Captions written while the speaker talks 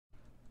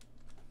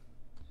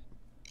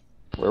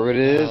Wherever it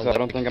is, I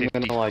don't think I'm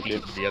gonna like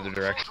it. The other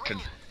direction.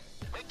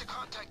 Make the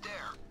contact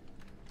there.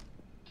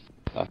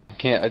 I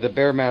can't. The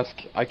bear mask.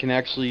 I can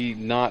actually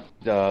not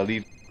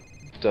leave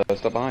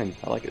stuff behind.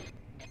 I like it.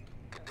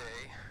 Good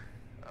day.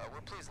 We're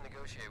pleased to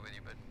negotiate with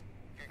you, but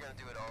you're gonna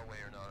do it our way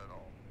or not at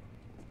all.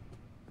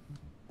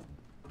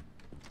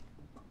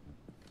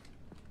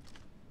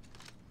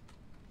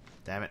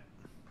 Damn it.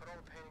 Put all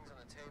the paintings on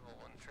the table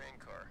on the train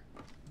car.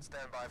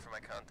 Stand by for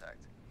my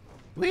contact.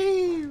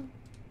 Whee!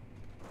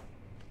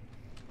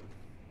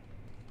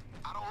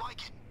 I don't like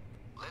it.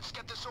 Let's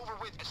get this over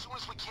with as soon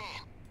as we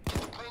can. Get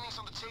the paintings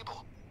on the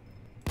table.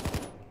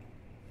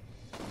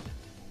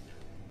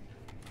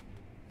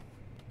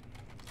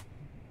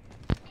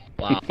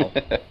 Wow.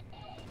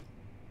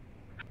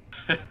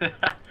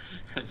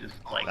 Just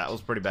like That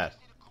was pretty bad.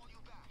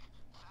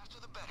 Faster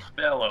the better.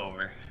 fell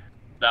over.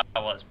 That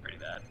was pretty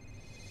bad.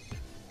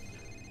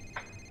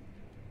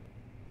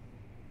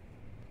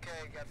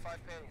 Okay, got 5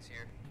 paintings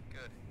here.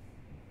 Good.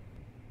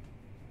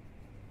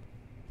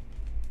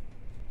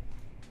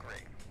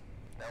 Great.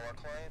 Now our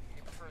client,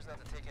 he prefers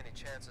not to take any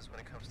chances when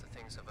it comes to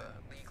things of a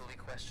legally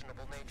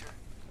questionable nature.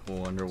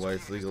 Wonder why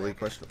it's legally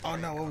questionable. Oh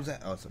no, what was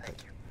that? Oh, it's okay.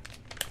 Thank you.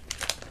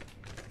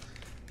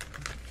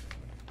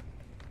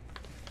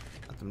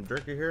 Got some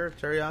jerky here,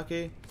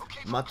 teriyaki.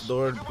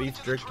 Matador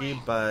beef jerky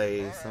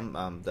by some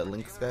the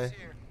Lynx guy.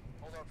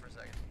 Hold on for a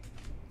second.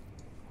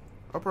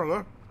 Oh,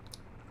 probably.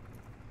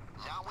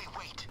 Now we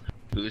wait.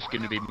 Who's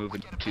gonna be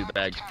moving 2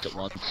 bags at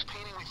once?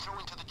 Painting we threw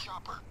into the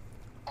chopper.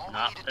 All we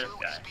Not need to this do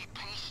guy. is be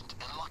patient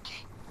and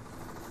lucky.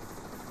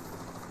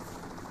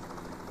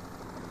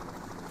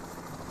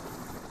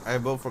 I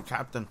vote for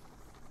captain.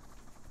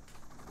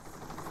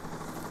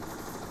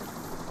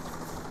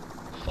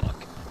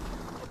 Fuck.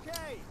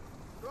 Okay,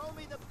 throw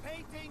me the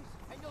paintings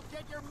and you'll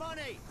get your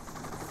money.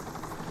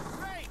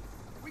 Great,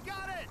 we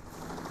got it.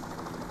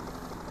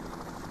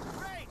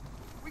 Great,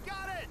 we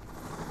got it.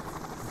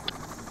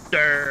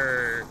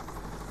 Durr.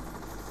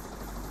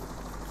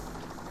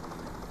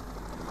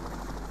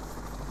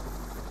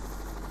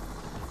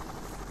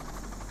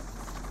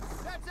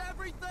 That's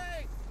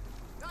everything.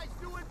 Nice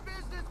doing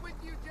business with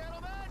you,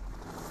 gentlemen.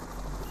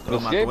 Throw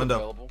him out the Escape window.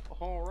 available.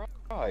 All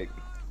right.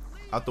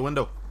 Out the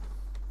window.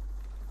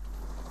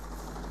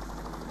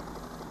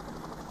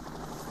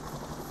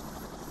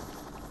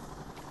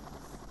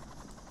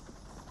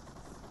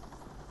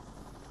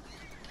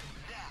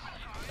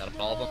 Got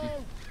all of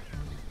them.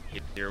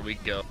 Here we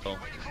go. Damn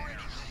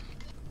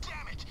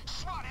it!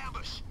 SWAT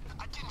ambush!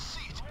 I didn't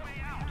see it.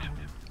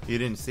 You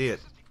didn't see it.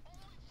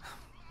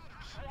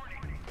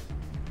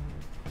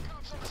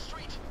 Cops on the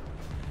street.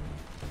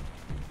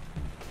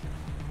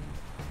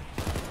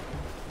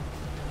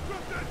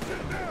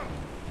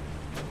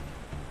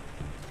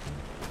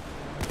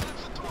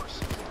 That's the doors.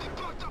 They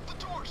blocked up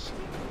the doors.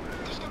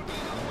 There's gonna be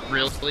another way.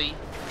 Really?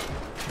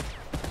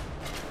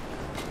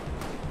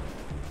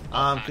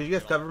 Could you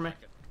guys cover me?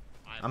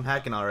 I'm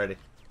hacking already.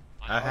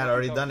 I had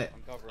already done it.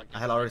 I'm covering. I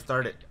had already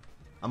started.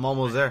 I'm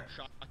almost there.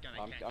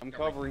 I'm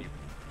covering.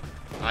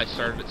 I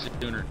started it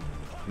sooner.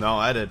 No,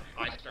 I did.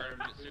 I started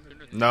it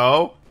sooner.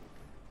 No.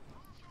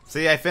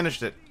 See, I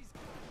finished it.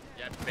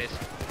 Yeah,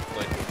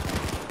 basically.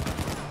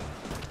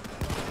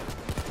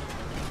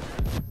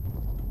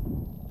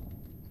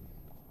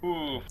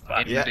 Ooh,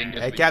 Yeah.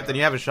 Dingus, Hey, Captain,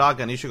 you have a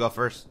shotgun. You should go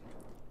first.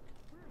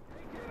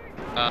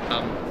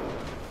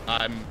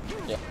 I'm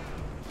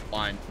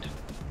blind.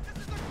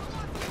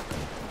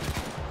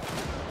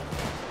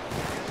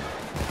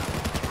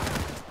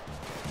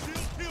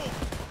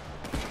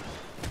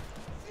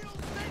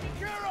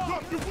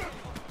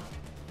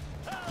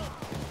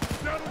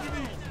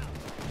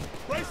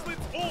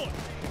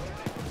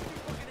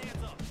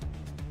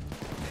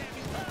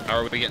 How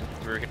are we getting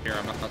through here?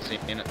 I'm not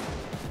seeing it.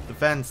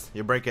 Defense.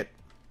 You break it.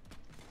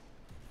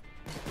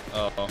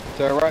 Oh. Is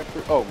that right?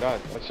 Oh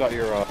god, I shot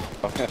your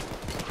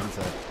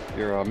Inside.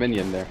 your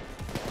minion there.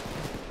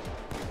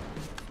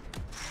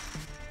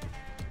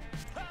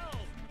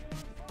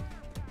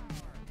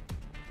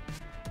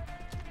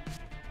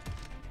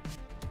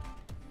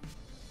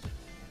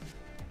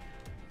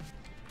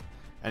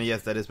 And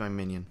yes, that is my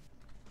minion.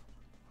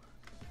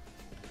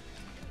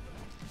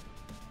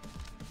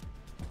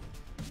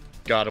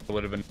 God, it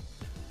would have been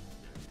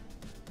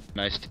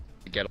nice to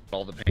get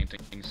all the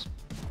paintings.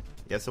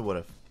 Yes, it would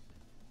have.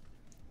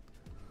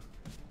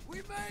 We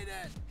made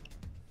it.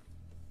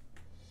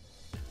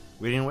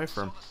 We didn't wait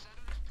for him.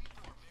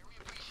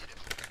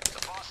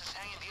 The boss is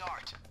hanging the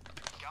art.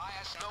 Guy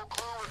has no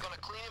clue we're gonna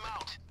clean him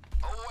out.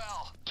 Oh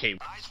well. Okay,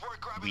 Nice work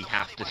grabbing we the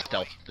have money, to by the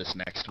stealth way. this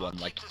next one,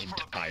 like,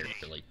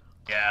 entirely.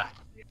 yeah.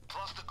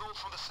 Plus the gold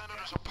from the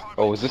senator's apartment.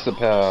 Oh, is this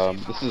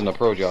this isn't a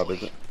pro job,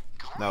 is it?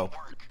 No.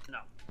 No.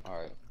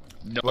 All right.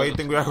 No, Why do you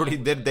think we already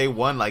did day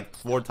 1 like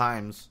 4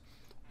 times?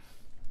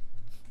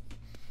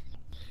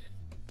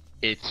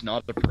 it's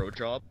not a pro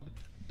job,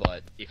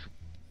 but if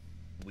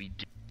we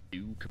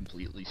do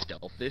completely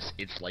stealth this,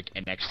 it's like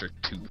an extra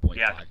 2.5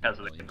 Yeah, because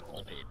of the million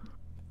gold. paid.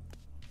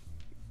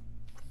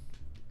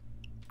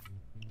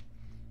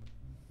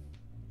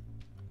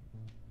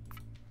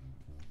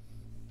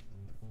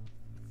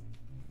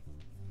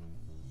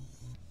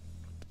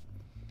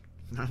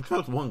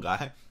 Killed one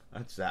guy.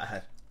 That's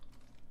sad.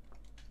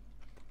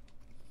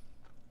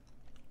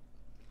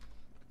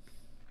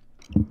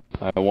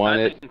 I want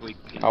it. think we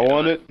can I do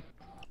want it.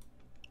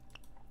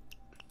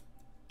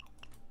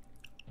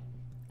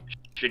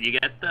 Should you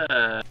get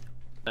the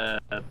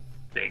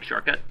big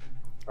shortcut?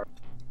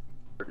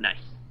 Nice.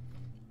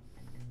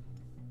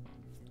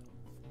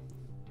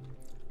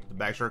 The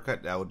back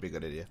shortcut? That would be a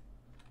good idea.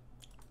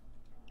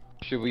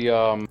 Should we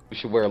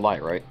should wear a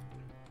light, right?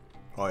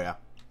 Oh, yeah.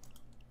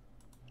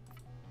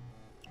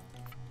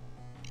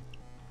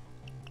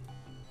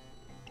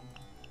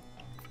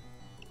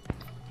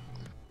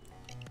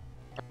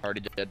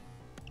 Already did.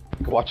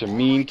 Watch a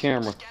mean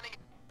camera.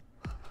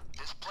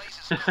 This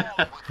place is crawling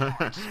with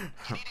cars.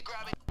 You need to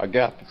grab it. I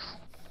got this.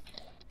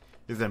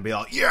 He's gonna be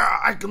all, yeah,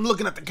 I'm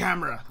looking at the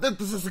camera. This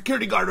is a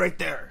security guard right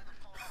there.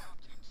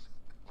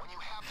 When you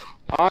have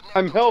them,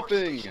 I'm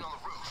helping. on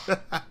the roof. You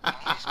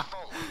need his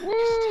phone, Woo!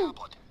 his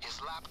tablet,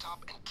 his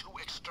laptop, and 2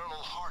 external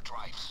hard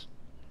drives.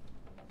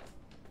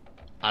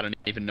 I don't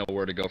even know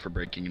where to go for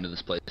breaking into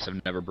this place.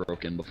 I've never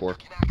broken before. You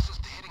can access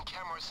the hidden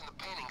cameras in the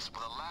paintings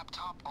with a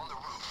laptop on the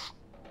roof.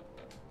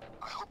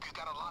 I hope you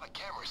got a lot of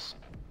cameras.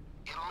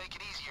 It'll make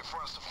it easier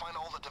for us to find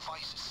all the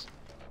devices.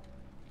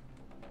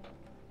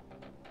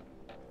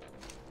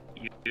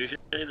 Usually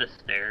the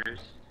stairs.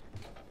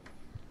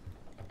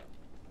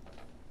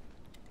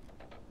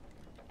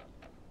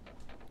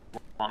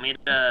 Want me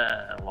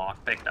to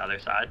lockpick the other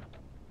side?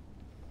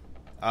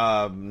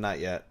 Not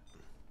yet.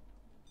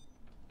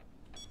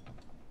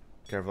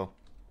 Careful.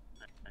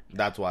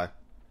 That's why.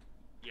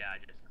 Yeah, I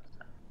just.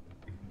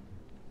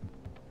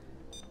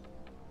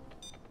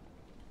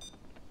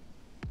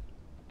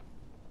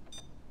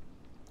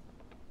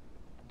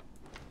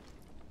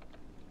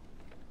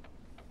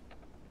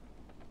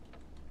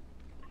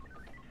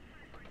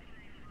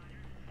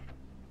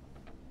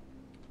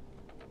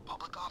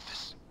 Public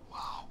office.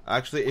 Wow.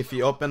 Actually, if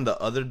you open the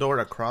other door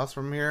across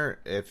from here,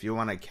 if you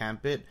want to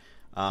camp it,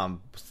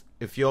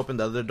 if you open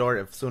the other door,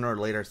 if sooner or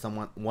later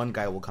one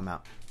guy will come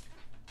out.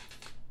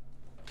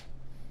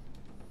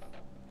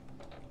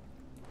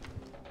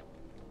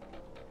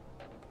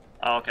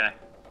 Oh, okay.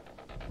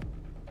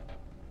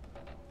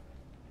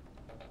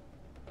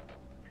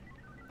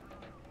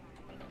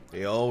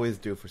 They always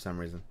do for some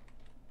reason.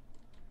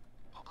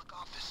 Public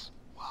office.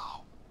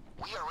 Wow.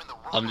 We are in the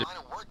wrong I'm line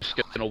of work. just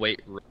gonna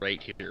wait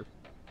right here.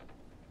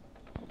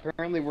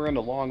 Apparently we're in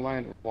the wrong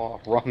line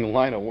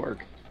of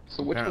work.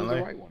 So which one's Apparently.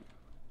 the right one?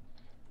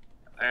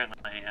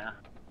 Apparently, yeah.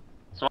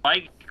 So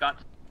I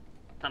got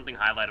something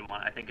highlighted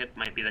one. I think it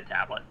might be the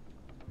tablet.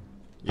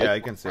 Yeah, I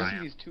can see. I see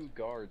these 2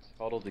 guards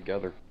huddled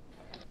together.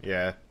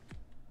 Yeah.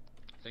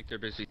 I think they're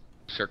busy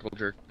circle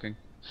jerking.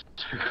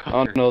 I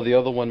don't know, the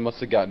other one must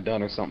have got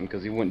done or something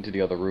because he went into the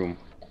other room.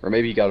 Or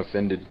maybe he got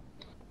offended.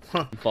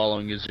 I'm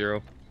following you,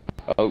 Zero.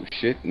 Oh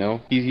shit,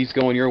 no. He's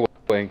going your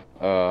way.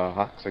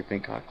 Hawks, I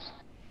think Hawks.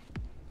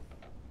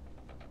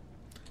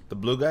 The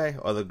blue guy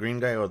or the green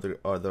guy or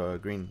the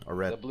green or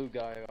red? The blue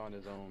guy on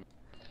his own.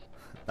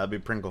 That'd be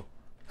Pringle.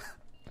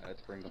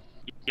 That's Pringle.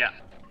 Yeah.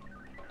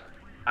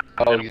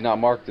 Oh, he's not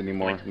marked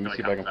anymore. Let me see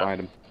if I can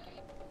find him.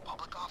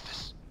 Public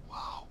office.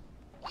 Wow.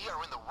 We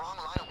are in the wrong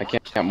line of I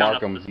work. can't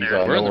mark him. He's We're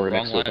in the nowhere wrong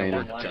next to a line of painting.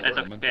 work, It's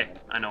gentlemen. okay.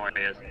 I know where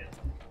he is.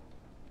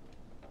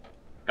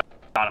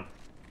 Got him.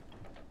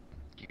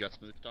 You got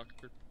smooth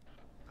doctor?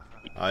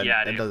 Yeah,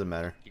 I It do. doesn't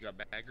matter. You got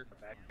bagger?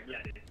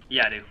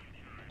 Yeah, I do.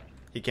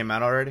 He came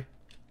out already?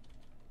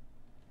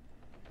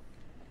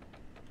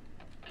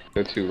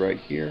 Go to right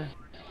here.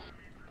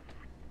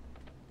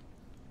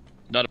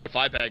 Not if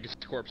I bag his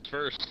corpse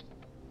first.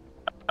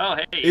 Oh,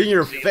 hey. In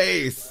your see-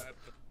 face!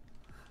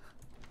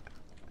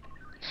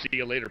 See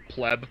you later,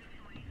 pleb.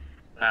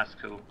 That's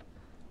cool.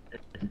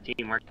 It's a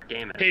teamwork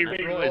game. Hey, isn't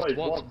it? Royz,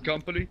 want some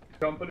company?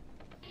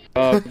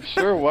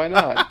 Sure, why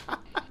not?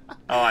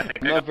 Oh, I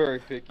think I'm not very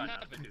picky.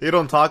 You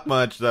don't talk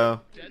much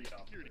though. Dead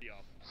security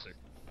officer.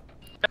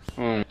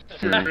 Hmm.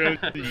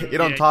 You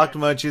don't talk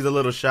much. He's a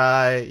little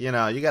shy. You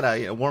know, you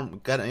gotta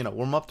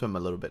warm up to him a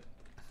little bit.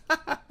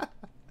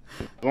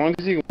 As long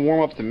as you can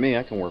warm up to me,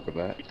 I can work with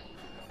that.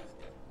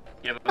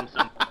 Give him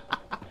some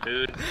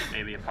food,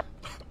 maybe a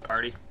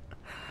party.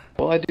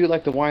 Well, I do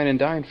like to wine and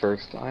dine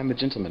first. I'm a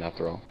gentleman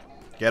after all.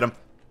 Get him.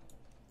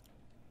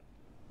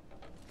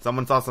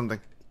 Someone saw something.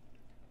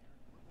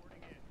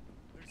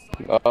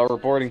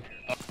 Reporting.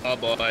 Oh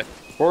boy.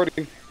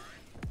 Reporting.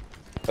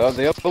 The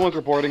other one's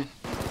reporting.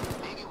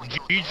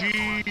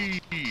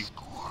 GG!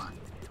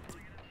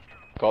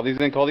 Call these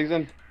in, call these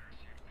in.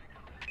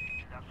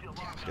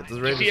 Get those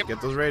radios.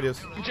 Get those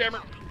radios.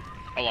 Jammer!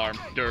 Alarm.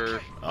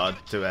 Durr. Oh,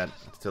 too bad.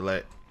 It's too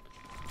late.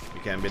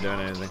 You can't be doing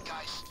anything.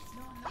 Guys,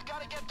 we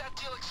gotta get that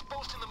deal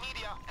exposed in the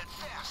media and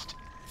fast.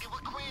 It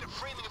would create a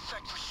framing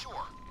effect for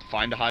sure.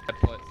 Find a high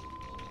point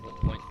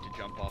to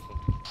jump off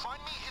of.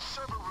 Find me his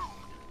server room.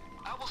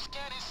 I will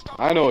scan his stuff.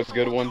 I know a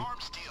good one.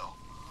 Arms deal.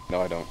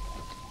 No, I don't.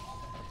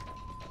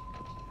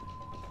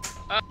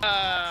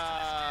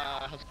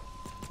 Ah!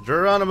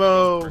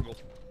 Geronimo!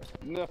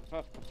 No.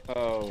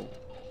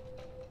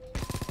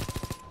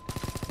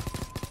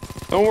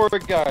 Don't worry,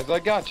 guys. I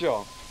got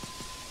y'all.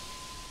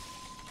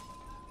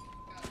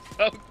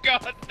 Oh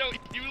God, no!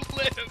 You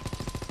live.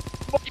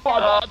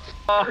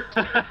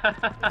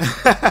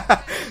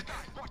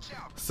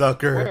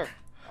 Sucker. Where?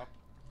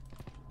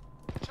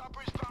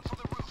 Chopper is bound for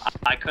the roof.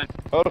 I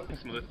couldn't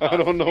smooth I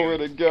don't know where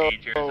to go.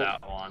 Majors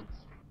at once.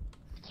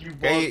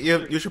 Hey,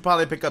 you should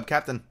probably pick up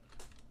Captain.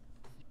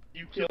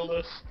 You killed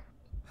us.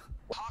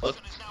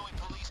 Hudson is now in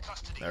police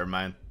custody. Never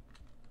mind.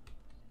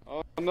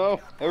 Oh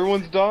no,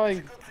 everyone's dying.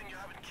 Good thing you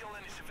haven't killed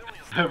any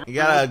civilians. You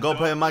gotta go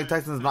play Mike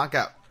Tyson's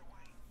knockout.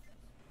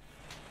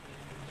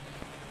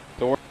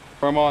 Don't worry,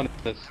 I'm on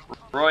this.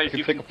 Royz, You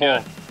you can can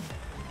take a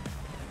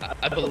fall.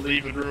 I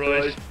believe in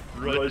Royz.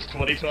 Royz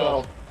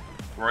 2012.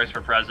 Royz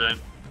for president.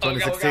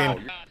 2016. Oh,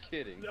 you're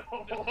kidding.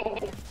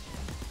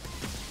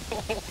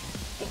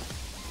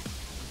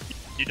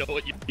 You know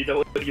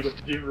what you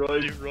must do,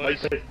 Royz.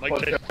 Mike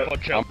Tyson,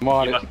 punch out. I'm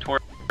on You it. must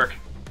twerk.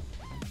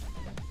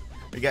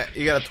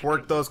 You gotta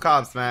twerk those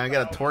cops, man. You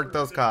gotta twerk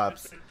those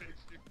cops.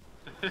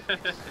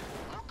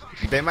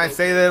 They might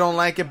say they don't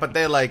like it, but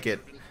they like it.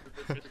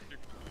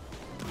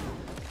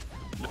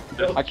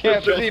 I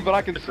can't see, but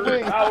I can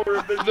swing.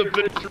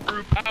 The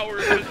true power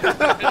of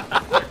Mr.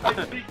 I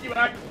think you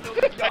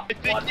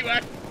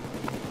actually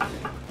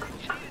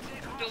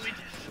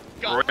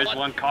Royz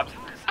 1, cops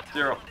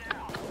 0.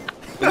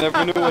 I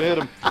never knew what hit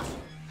him.